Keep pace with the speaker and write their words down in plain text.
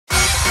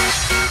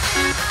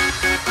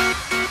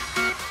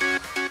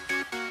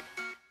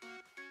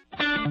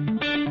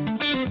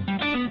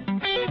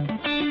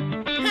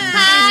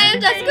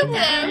Jessica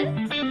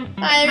Plume.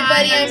 Hi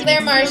everybody, I'm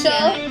Blair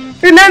Marshall.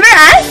 Remember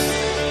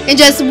us? In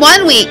just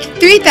 1 week,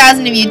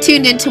 3,000 of you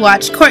tuned in to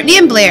watch Courtney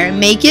and Blair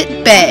make it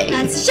big.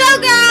 That's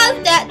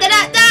Showgirls! Da, da,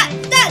 da, da,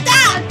 da,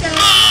 da.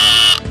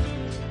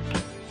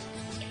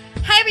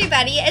 Hi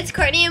everybody, it's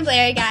Courtney and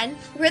Blair again.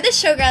 We're the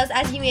Showgirls,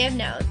 as you may have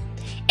known.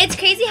 It's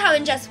crazy how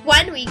in just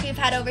 1 week we've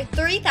had over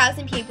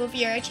 3,000 people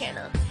view our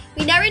channel.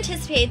 We never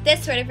anticipated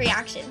this sort of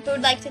reaction, but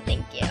would like to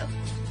thank you.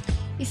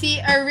 You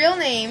see, our real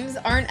names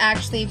aren't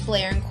actually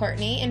Blair and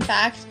Courtney. In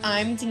fact,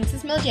 I'm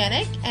Denise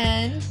Miljanik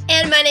and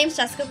my name's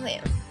Jessica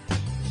Plume.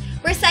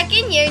 We're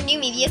second-year new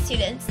media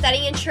students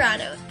studying in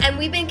Toronto, and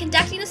we've been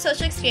conducting a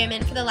social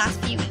experiment for the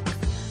last few weeks.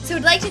 So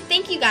we'd like to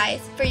thank you guys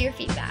for your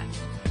feedback.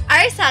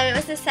 Our assignment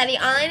was to study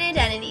online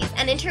identities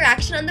and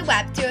interaction on the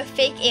web through a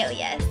fake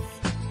alias.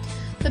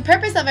 the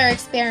purpose of our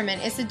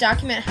experiment is to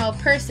document how a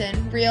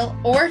person, real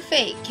or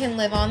fake, can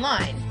live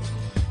online.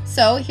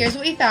 So here's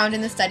what we found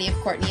in the study of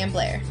Courtney and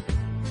Blair.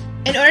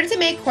 In order to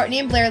make Courtney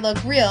and Blair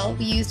look real,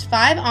 we used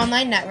 5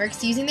 online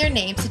networks using their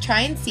names to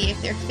try and see if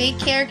their fake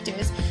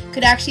characters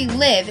could actually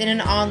live in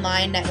an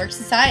online network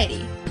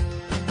society.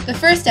 The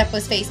first step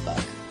was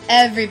Facebook.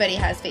 Everybody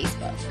has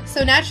Facebook.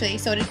 So naturally,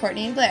 so did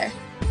Courtney and Blair.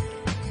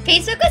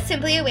 Facebook was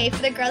simply a way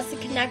for the girls to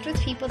connect with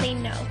people they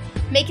know,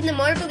 making them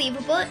more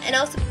believable and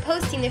also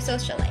posting their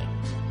social life.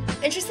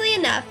 Interestingly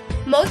enough,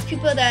 most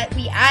people that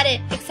we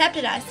added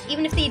accepted us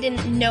even if they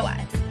didn't know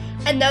us,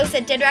 and those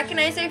that did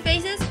recognize our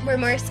faces were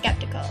more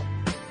skeptical.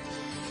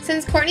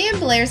 Since Courtney and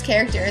Blair's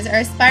characters are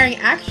aspiring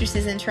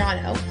actresses in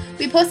Toronto,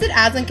 we posted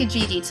ads on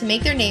Kijiji to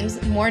make their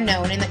names more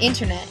known in the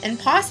internet and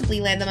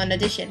possibly land them on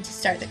audition to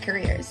start their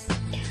careers.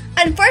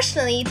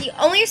 Unfortunately, the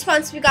only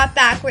responses we got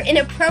back were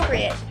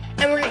inappropriate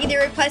and were either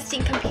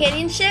requesting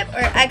companionship or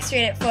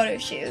X-rated photo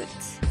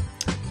shoots.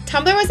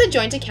 Tumblr was a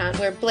joint account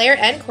where Blair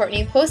and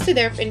Courtney posted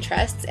their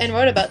interests and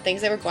wrote about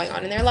things that were going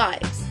on in their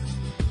lives.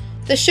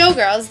 The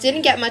Showgirls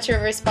didn't get much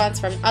of a response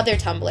from other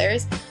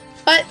Tumblrs,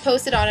 but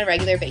posted on a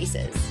regular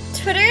basis.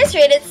 Twitter is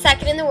rated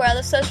second in the world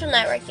of social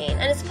networking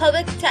and is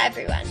public to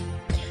everyone.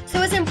 So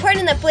it was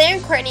important that Blair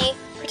and Courtney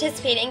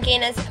participate and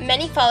gain as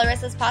many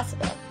followers as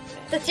possible.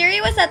 The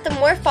theory was that the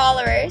more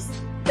followers,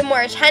 the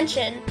more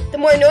attention, the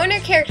more known our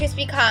characters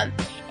become,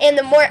 and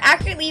the more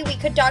accurately we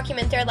could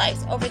document their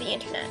lives over the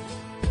internet.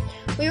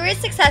 We were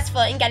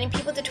successful in getting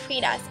people to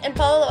tweet us and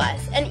follow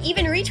us and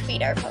even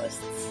retweet our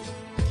posts.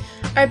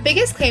 Our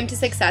biggest claim to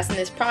success in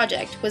this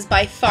project was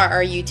by far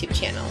our YouTube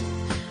channel.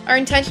 Our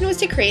intention was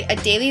to create a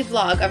daily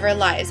vlog of our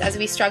lives as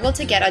we struggled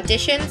to get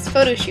auditions,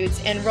 photo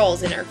shoots, and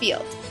roles in our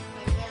field.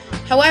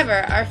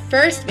 However, our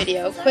first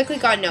video quickly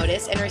got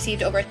noticed and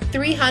received over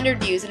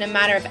 300 views in a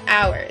matter of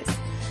hours.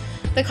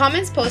 The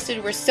comments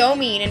posted were so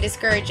mean and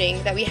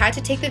discouraging that we had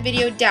to take the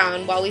video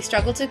down while we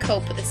struggled to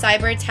cope with the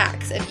cyber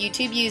attacks of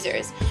YouTube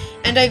users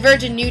and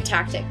diverge a new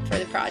tactic for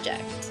the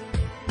project.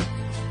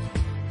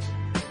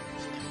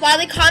 While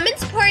the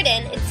comments poured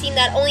in, it seemed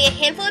that only a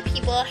handful of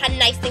people had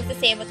nice things to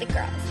say about the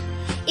girls.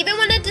 Even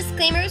when a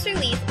disclaimer was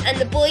released and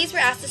the bullies were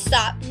asked to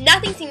stop,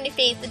 nothing seemed to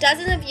faze the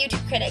dozens of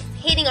YouTube critics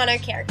hating on our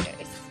characters.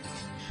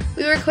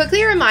 We were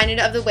quickly reminded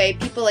of the way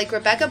people like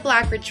Rebecca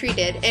Black were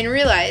treated and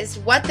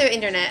realized what their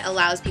internet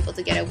allows people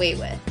to get away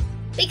with.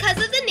 Because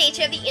of the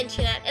nature of the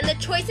internet and the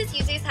choices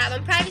users have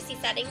on privacy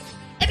settings,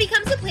 it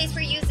becomes a place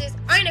where users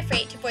aren't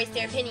afraid to voice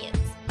their opinions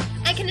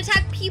and can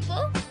attack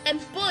people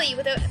and bully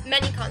without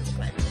many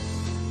consequences.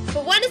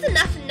 But when is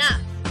enough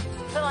enough?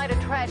 Tonight,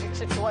 a tragic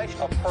situation.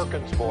 A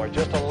Perkins boy,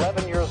 just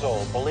 11 years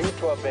old, believed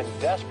to have been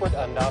desperate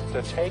enough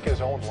to take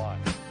his own life.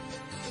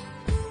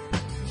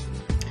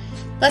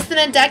 Less than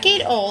a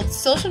decade old,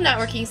 social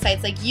networking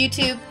sites like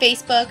YouTube,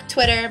 Facebook,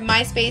 Twitter,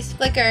 MySpace,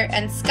 Flickr,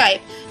 and Skype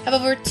have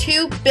over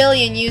 2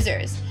 billion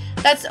users.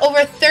 That's over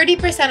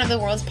 30% of the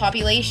world's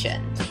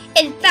population.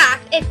 In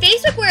fact, if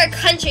Facebook were a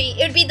country,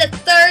 it would be the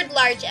 3rd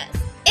largest.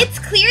 It's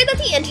clear that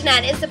the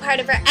internet is a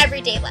part of our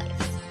everyday lives.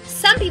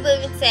 Some people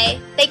even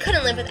say they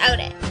couldn't live without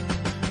it.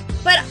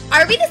 But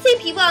are we the same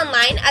people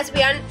online as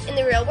we are in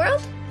the real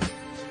world?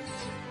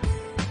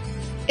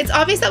 It's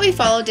obvious that we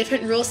follow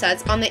different rule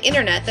sets on the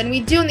internet than we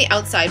do in the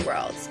outside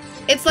world.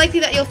 It's likely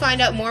that you'll find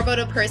out more about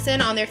a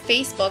person on their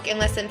Facebook in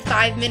less than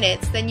 5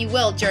 minutes than you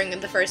will during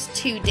the first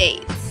 2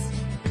 dates.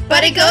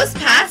 But it goes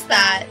past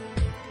that.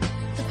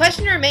 The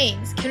question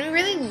remains, can we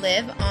really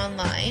live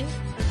online?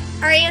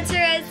 Our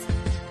answer is,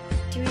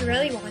 do we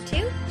really want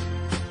to?